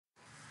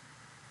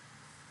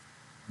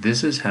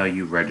This is how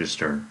you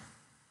register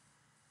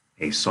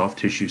a soft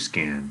tissue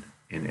scan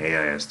in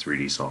AIS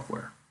 3D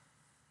software.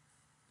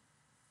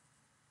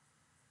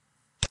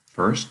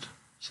 First,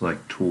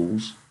 select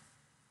Tools,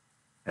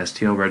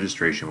 STL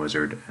Registration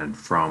Wizard, and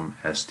from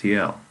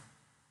STL.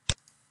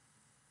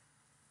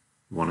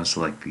 You want to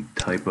select the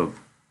type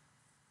of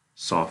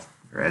soft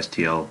or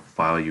STL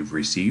file you've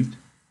received.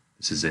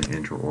 This is an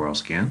intraoral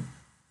scan.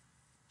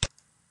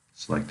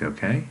 Select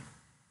OK.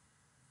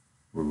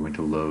 We're going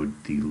to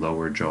load the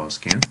lower jaw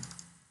scan.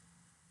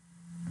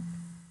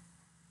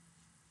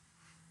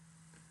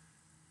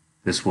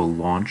 This will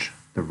launch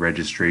the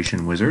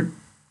registration wizard.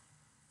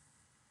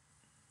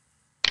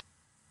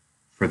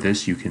 For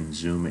this, you can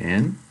zoom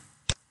in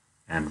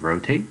and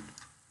rotate.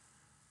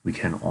 We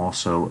can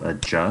also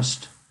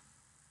adjust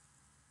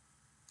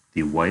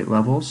the white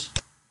levels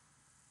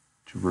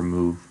to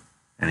remove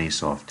any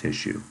soft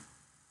tissue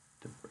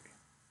debris.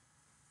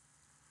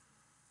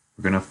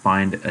 We're going to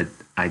find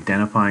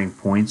identifying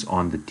points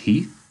on the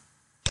teeth,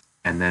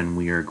 and then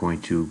we are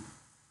going to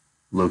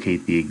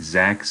locate the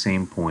exact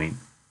same point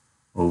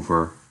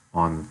over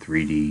on the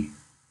 3D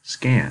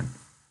scan.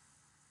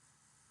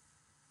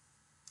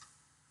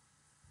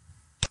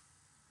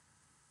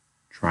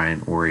 Try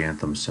and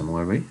orient them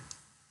similarly.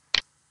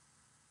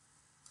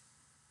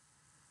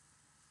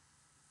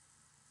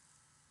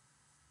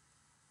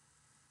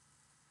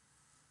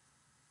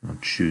 Now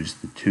choose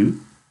the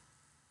tooth.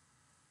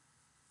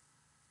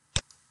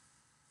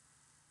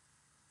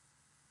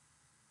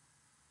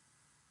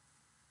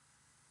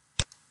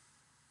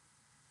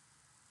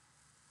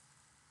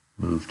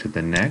 Move to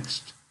the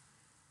next.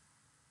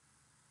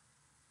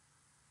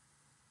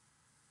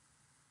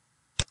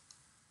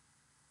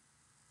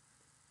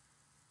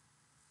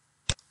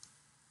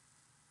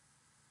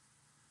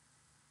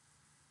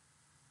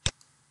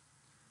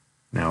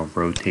 Now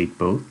rotate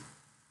both.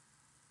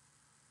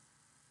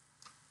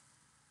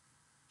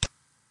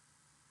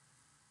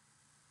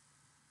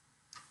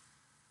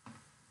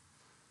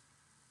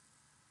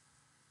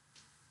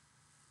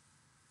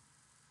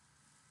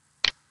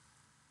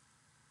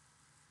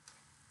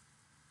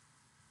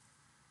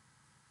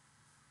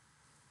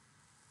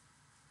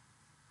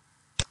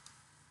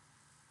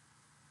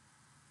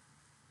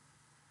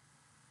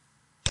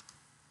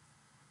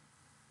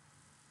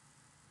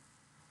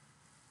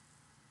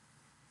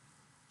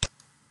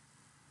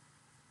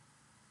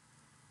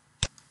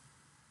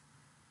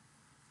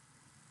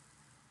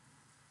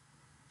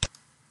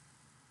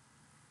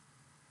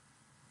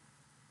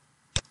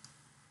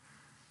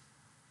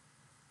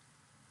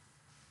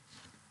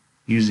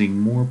 Using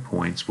more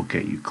points will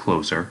get you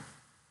closer.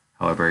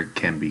 However, it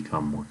can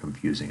become more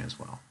confusing as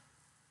well.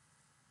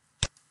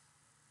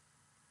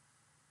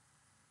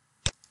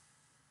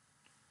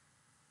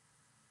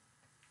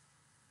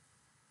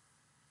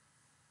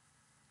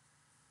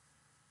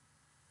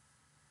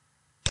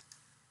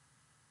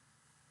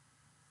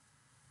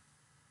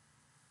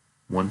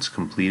 Once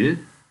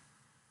completed,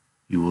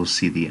 you will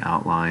see the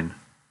outline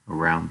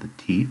around the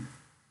teeth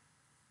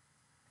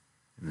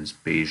in this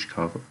beige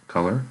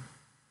color.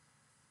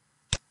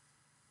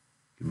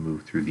 You can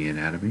move through the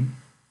anatomy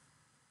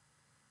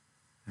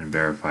and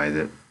verify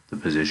that the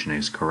position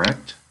is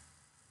correct,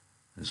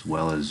 as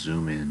well as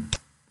zoom in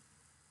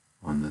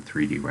on the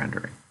 3D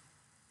rendering.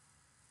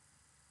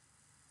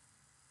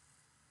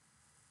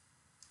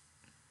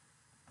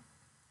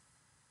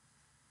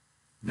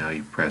 Now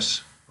you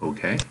press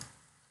OK,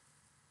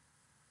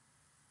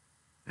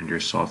 and your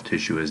soft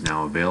tissue is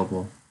now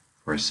available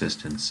for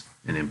assistance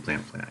in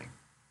implant planning.